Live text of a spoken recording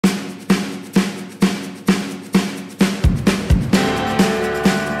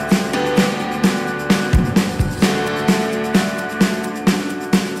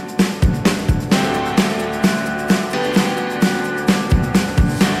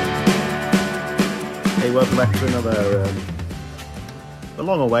everybody, welcome back to another a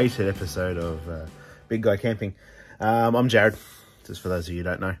long-awaited episode of Big Guy Camping. I'm Jared, just for those of you who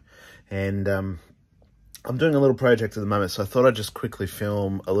don't know, and I'm doing a little project at the moment, so I thought I'd just quickly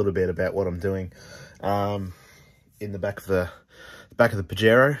film a little bit about what I'm doing in the back of the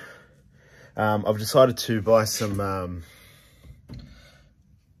Pajero. I've decided to buy some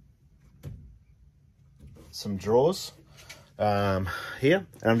drawers here,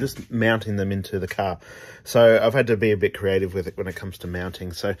 and I'm just mounting them into the car. So I've had to be a bit creative with it when it comes to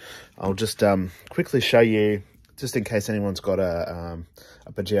mounting. So I'll just quickly show you, just in case anyone's got a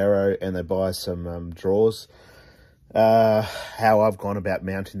Pajero and they buy some drawers, how I've gone about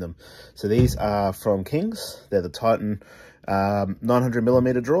mounting them. So these are from King's. They're the Titan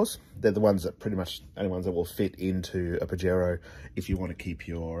 900mm drawers. They're the ones that pretty much only ones that will fit into a Pajero if you want to keep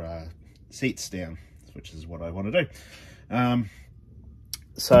your seats down, which is what I want to do.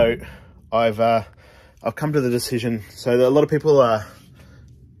 So I've come to the decision. So a lot of people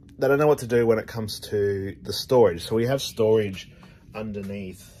they don't know what to do when it comes to the storage. So we have storage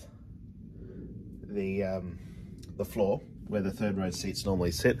underneath the floor where the third row seats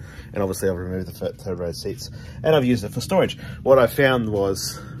normally sit, and obviously I've removed the third row seats and I've used it for storage. What I found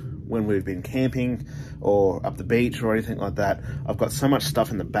was, when we've been camping or up the beach or anything like that, I've got so much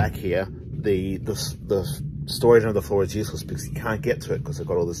stuff in the back here, the storage under the floor is useless because you can't get to it because I've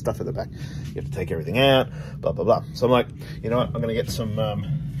got all this stuff in the back. You have to take everything out, blah blah blah. So I'm like, you know what, I'm gonna get some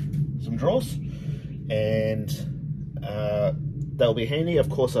drawers, and they'll be handy. Of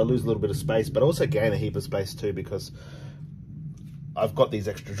course I lose a little bit of space, but I also gain a heap of space too, because I've got these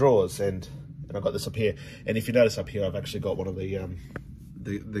extra drawers, and I've got this up here. And if you notice up here, I've actually got one of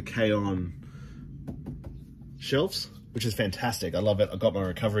the K-On shelves, which is fantastic. I love it. I've got my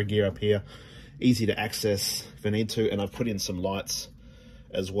recovery gear up here, easy to access if I need to, and I've put in some lights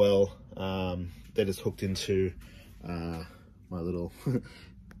as well. They're just hooked into my little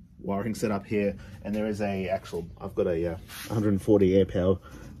wiring setup here, and there is I've got a 140 air power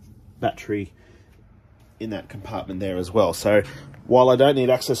battery in that compartment there as well. So while I don't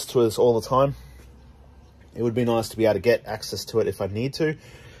need access to this all the time, it would be nice to be able to get access to it if I need to.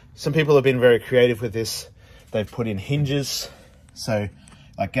 Some people have been very creative with this. They've put in hinges, so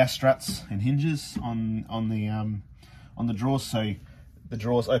like gas struts and hinges on the drawers, so the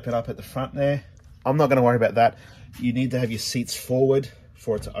drawers open up at the front there. I'm not going to worry about that. You need to have your seats forward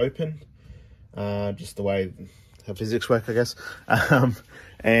for it to open, just the way how physics work, I guess. So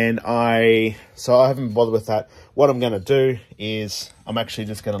I haven't bothered with that. What I'm going to do is I'm actually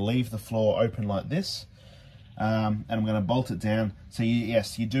just going to leave the floor open like this, and I'm going to bolt it down. So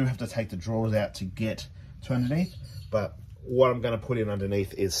yes, you do have to take the drawers out to get to underneath, but what I'm going to put in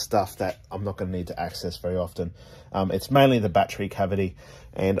underneath is stuff that I'm not going to need to access very often. It's mainly the battery cavity,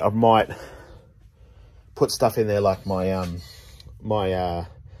 and I might put stuff in there like my my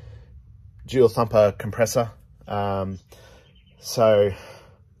dual thumper compressor, so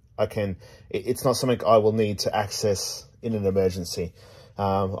I can, it's not something I will need to access in an emergency.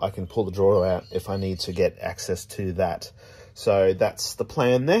 I can pull the drawer out if I need to get access to that. So that's the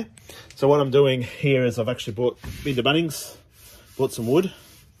plan there. So what I'm doing here is I've actually been to Bunnings, bought some wood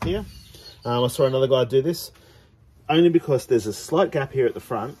here. I saw another guy do this, only because there's a slight gap here at the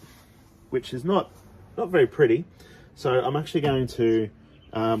front, which is not very pretty. So I'm actually going to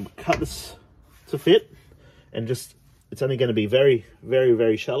cut this to fit, and just, it's only going to be very, very,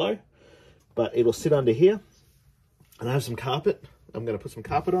 very shallow, but it'll sit under here. And I have some carpet. I'm going to put some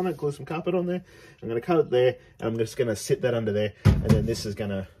carpet on it, glue some carpet on there. I'm going to cut it there, and I'm just going to sit that under there, and then this is going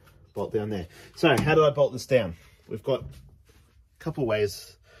to bolt down there. So how do I bolt this down? We've got a couple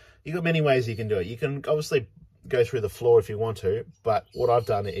ways. You've got many ways you can do it. You can obviously go through the floor if you want to, but what I've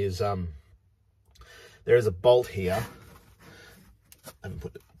done is there is a bolt here. I haven't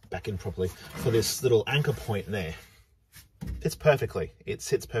put it back in properly, for this little anchor point there. It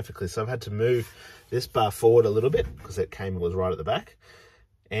sits perfectly. So I've had to move this bar forward a little bit because it was right at the back,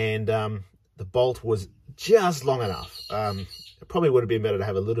 and the bolt was just long enough. It probably would have been better to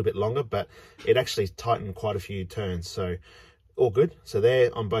have a little bit longer, but it actually tightened quite a few turns, so all good. So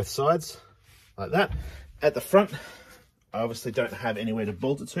there on both sides like that. At the front, I obviously don't have anywhere to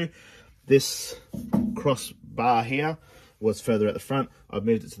bolt it to. This cross bar here was further at the front. I've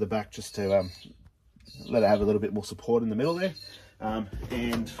moved it to the back just to let it have a little bit more support in the middle there.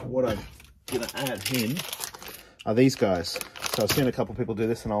 And what I'm gonna add in are these guys. So I've seen a couple of people do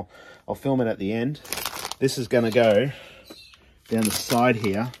this, and I'll film it at the end. This is gonna go down the side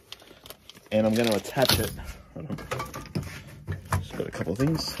here, and I'm gonna attach it. Hold on. Just got a couple of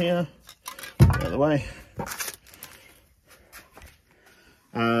things here, out of the way.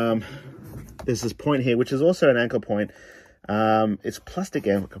 there's this point here, which is also an anchor point. It's a plastic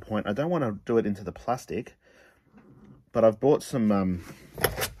anchor point. I don't want to do it into the plastic, but I've bought some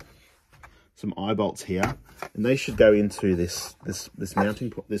eye bolts here, and they should go into this mounting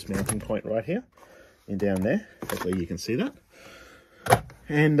point right here and down there. Hopefully you can see that.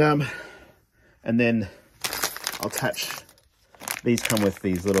 And then I'll attach. These come with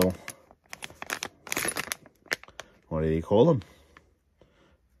these little, what do you call them?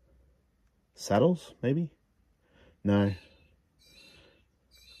 Saddles, maybe? No.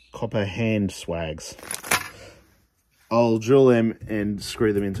 Copper hand swags. I'll drill them and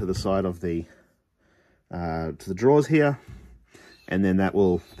screw them into the side of the to the drawers here, and then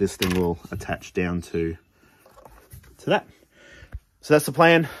this thing will attach down to that. So that's the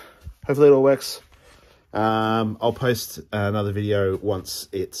plan. Hopefully it all works. I'll post another video once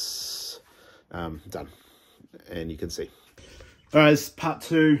it's done and you can see. All right, this is part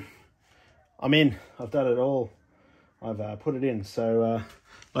 2. I'm in. I've done it all. I've put it in. So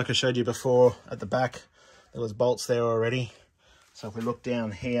like I showed you before, at the back there was bolts there already. So if we look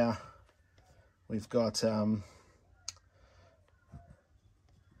down here, we've got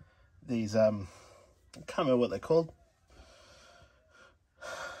these I can't remember what they're called.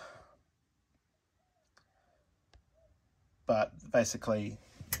 But basically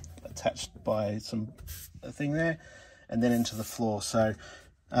attached by a thing there, and then into the floor. So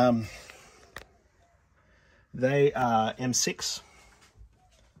they are M6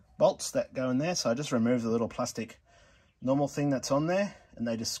 bolts that go in there. So I just removed the little plastic normal thing that's on there, and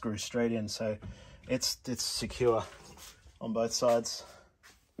they just screw straight in. So it's secure on both sides.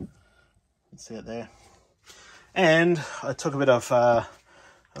 You can see it there. And I took a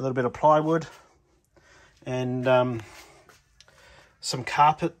little bit of plywood and some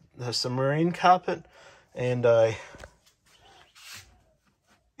carpet, some marine carpet, and I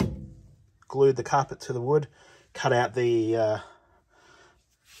glued the carpet to the wood, cut out the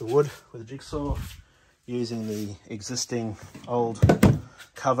wood with a jigsaw using the existing old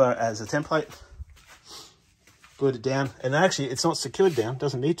cover as a template, glued it down, and actually it's not secured down,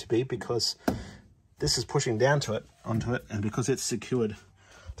 doesn't need to be, because this is pushing down onto it, and because it's secured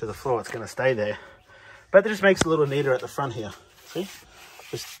to the floor, it's going to stay there. But it just makes it a little neater at the front here. See,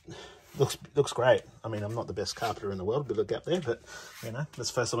 just looks great. I mean, I'm not the best carpenter in the world, bit of a gap there, but you know, that's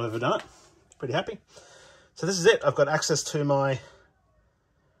the first time I've ever done it. Pretty happy. So this is it. I've got access to the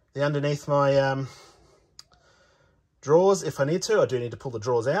underneath my drawers if I need to. I do need to pull the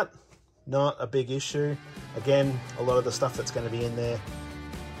drawers out. Not a big issue. Again, a lot of the stuff that's going to be in there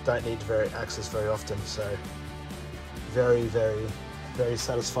don't need to access very often. So very, very, very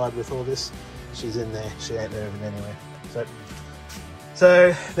satisfied with all this. She's in there. She ain't moving anywhere.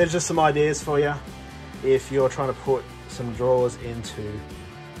 So there's just some ideas for you if you're trying to put some drawers into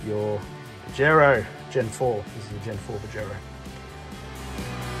your Pajero Gen 4. This is the Gen 4 Pajero.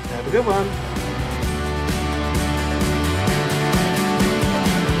 Have a good one.